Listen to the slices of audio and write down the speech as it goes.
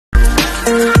Si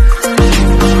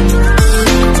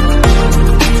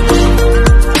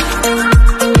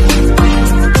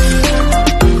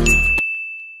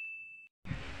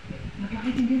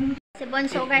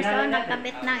Bunso guys, oh,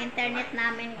 nagkabit ng internet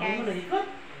namin guys.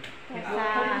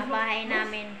 Sa bahay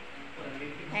namin.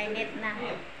 Internet na.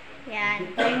 Yan.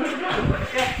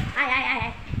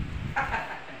 Ay.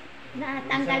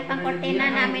 Natanggal pang kortina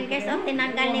namin guys. Oh,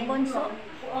 tinanggal ni Bunso.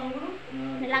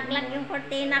 Nalaglag yung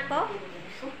kortina ko.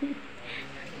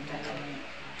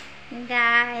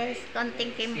 Guys,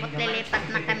 konting kimbot lilipat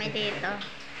na kami dito.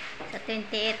 Sa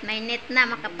 28, may net na,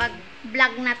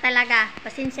 makapag-vlog na talaga.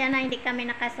 Pasensya na, hindi kami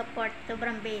nakasupport.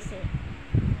 Sobrang busy.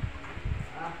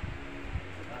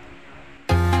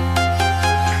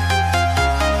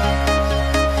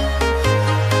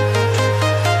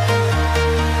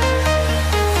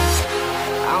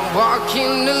 I'm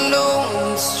walking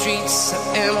alone, the streets are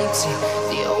empty.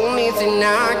 The only thing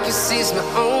I can see is my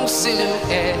own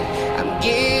silhouette. I'm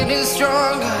getting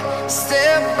stronger,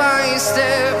 step by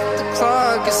step. The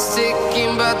clock is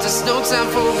ticking, but there's no time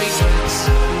for regrets.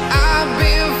 I've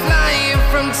been flying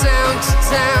from town to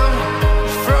town,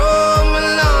 from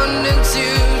London to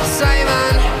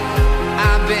Taiwan.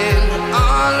 I've been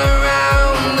all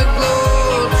around the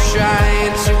globe,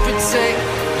 trying to protect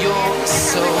your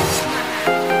soul.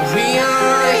 We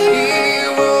are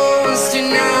heroes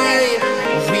tonight.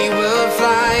 We will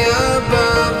fly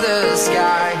above the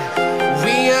sky.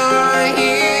 We are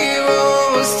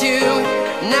heroes tonight.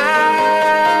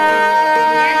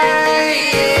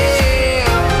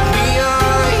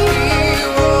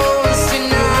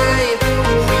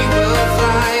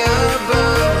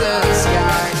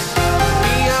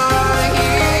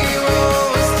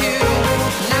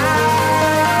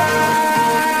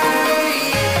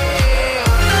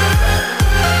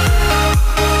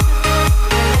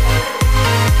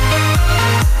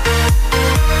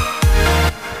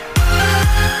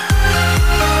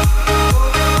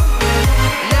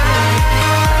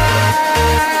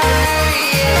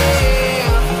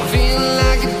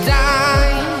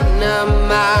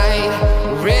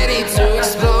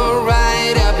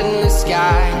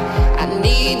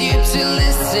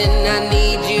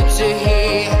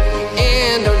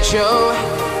 Show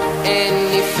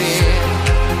any fear.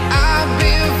 I've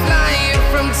been flying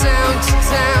from town to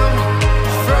town,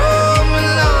 from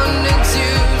London to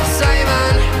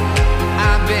Taiwan.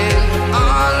 I've been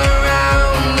all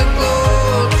around the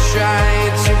globe,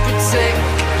 trying to protect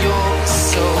your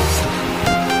soul.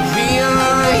 We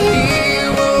are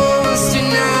heroes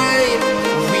tonight.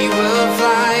 We will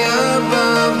fly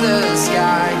above the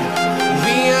sky.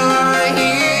 We are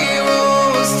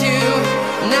heroes tonight.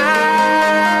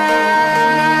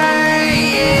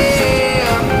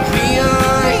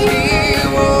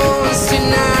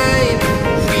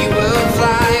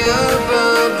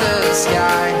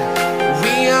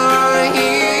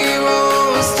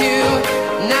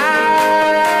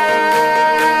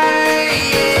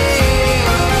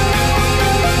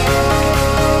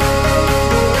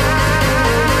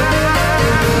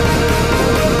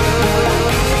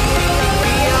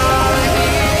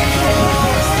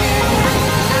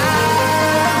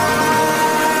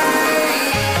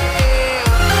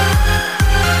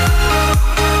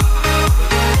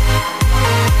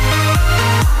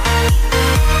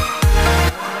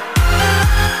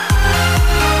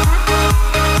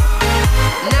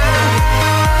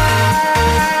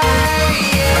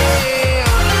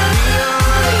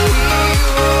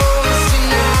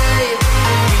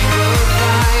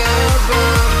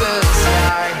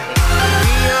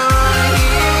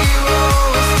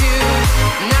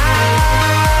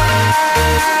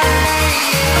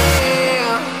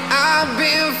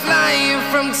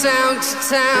 Town to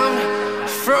town,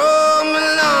 from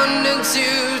London to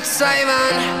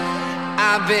Taiwan.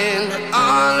 I've been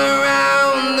all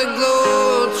around the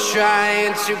globe,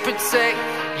 trying to protect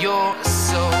your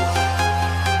soul.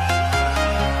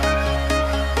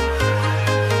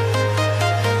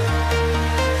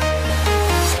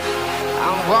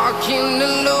 I'm walking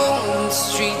alone, the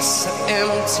streets are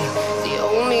empty. The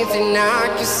only thing I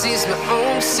can see is my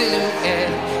own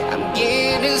silhouette. I'm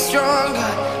getting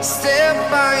stronger, step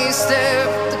by step.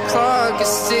 The clock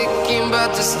is ticking,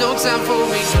 but there's no time for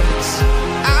regrets.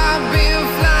 I've been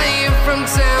flying from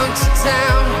town to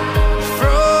town,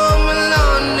 from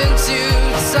London to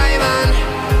Taiwan.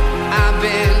 I've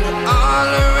been all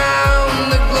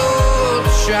around the globe,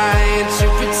 trying to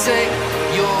protect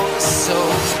your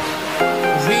soul.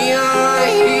 We are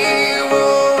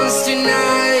heroes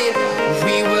tonight.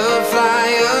 We will fly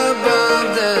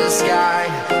above the sky.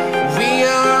 We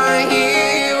are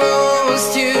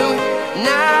heroes tonight.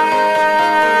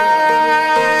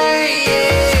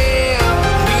 Yeah.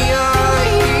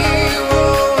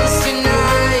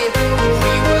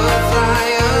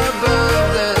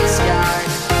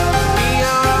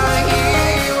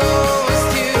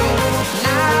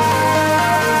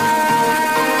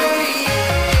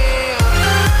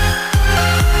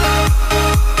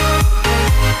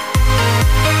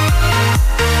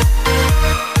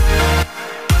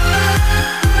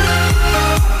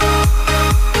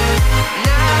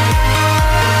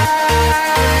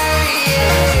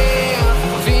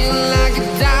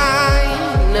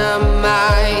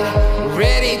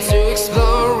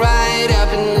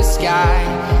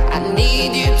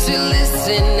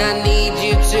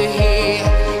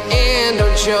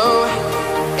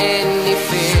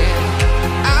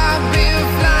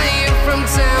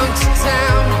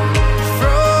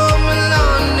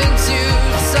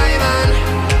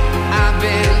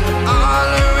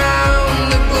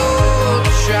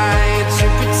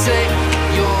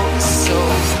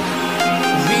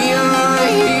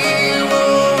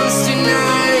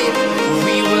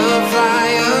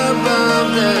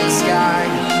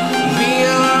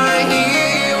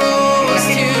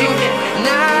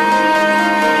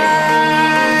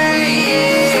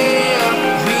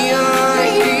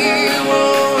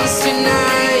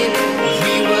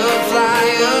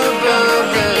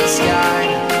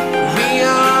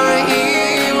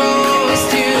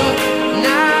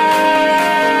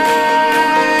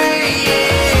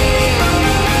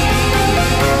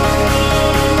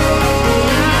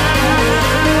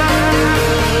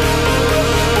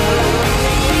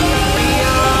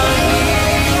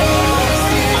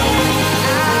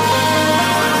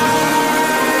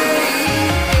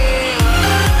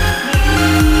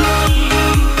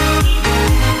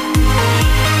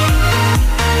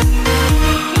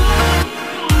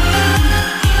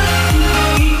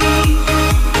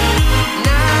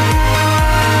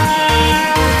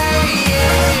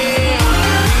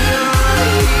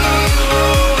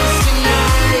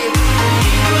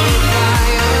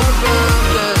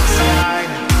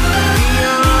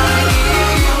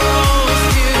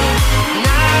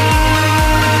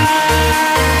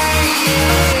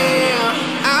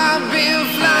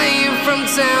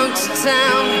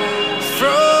 town,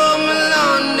 from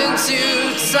London to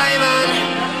Taiwan.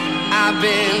 I've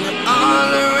been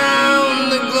all around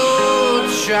the globe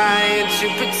trying to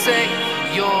protect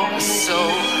your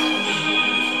soul.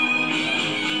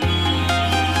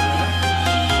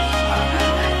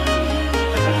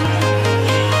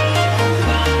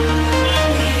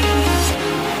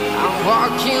 I'm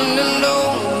walking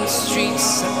alone, the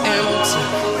streets are empty.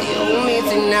 The only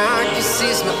thing I can see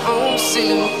is my own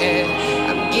silhouette.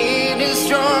 I'm getting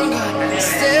stronger,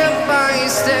 step by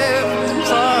step. The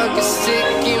clock is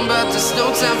ticking, but there's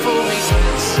no time for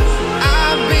regrets.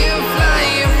 I've been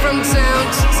flying from town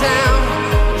to town,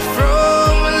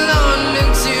 from London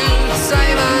to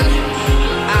Taiwan.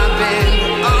 I've been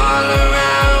all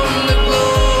around the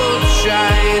globe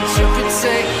trying to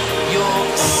protect your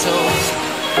soul.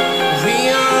 We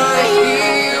are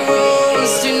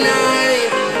heroes tonight.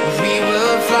 We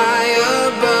will fly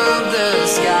above the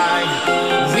sky.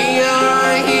 We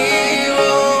are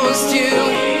heroes tonight.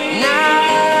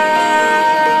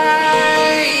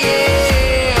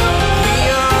 Yeah. We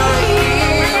are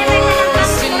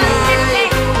heroes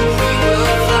tonight. We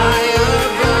will fly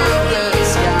above the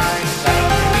sky.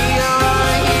 We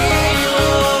are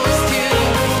heroes tonight.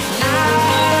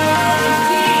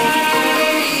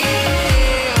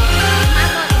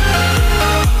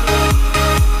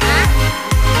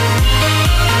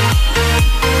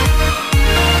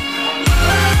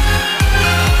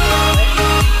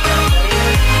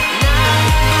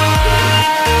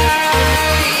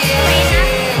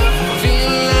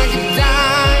 Feeling like a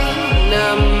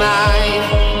dynamite,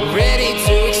 ready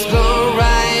to explode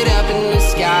right up in the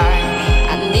sky.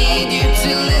 I need you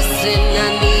to listen, I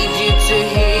need you to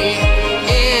hear,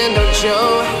 and don't show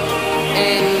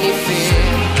any fear.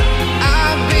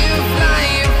 I've been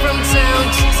flying from town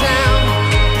to town,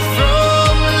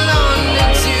 from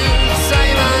London to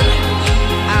Taiwan.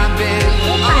 I've been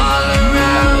all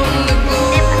around the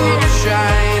globe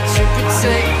trying to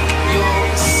protect your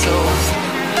soul.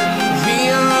 We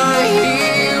are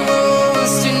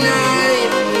heroes tonight.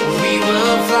 We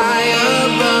will fly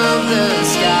above the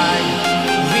sky.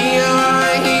 We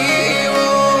are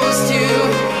heroes tonight.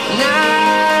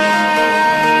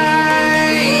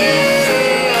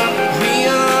 Yeah. We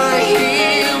are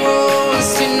heroes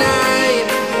tonight.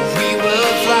 We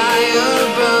will fly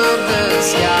above the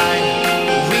sky.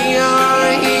 We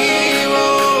are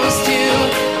heroes tonight.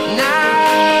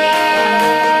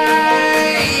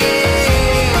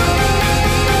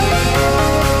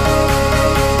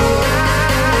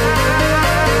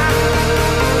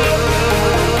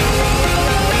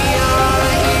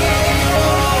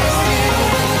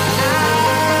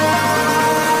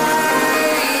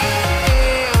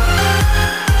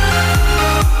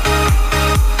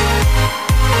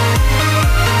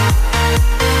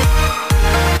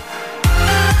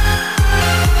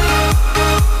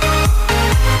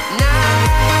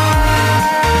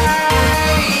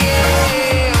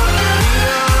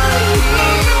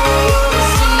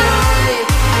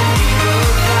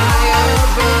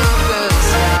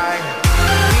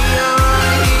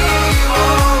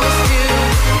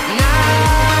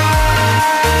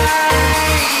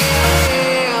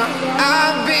 Yeah.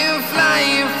 I've been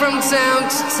flying from town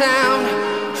to town,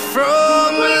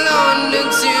 from London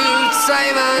to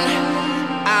Taiwan.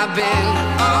 I've been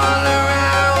all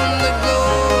around the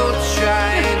globe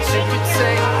trying to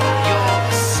protect your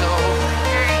soul.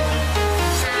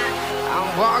 I'm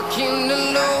walking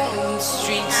alone, the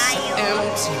streets are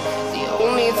empty. The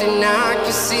only thing I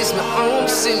can see is my own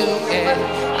silhouette.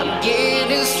 I'm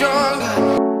getting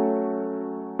stronger.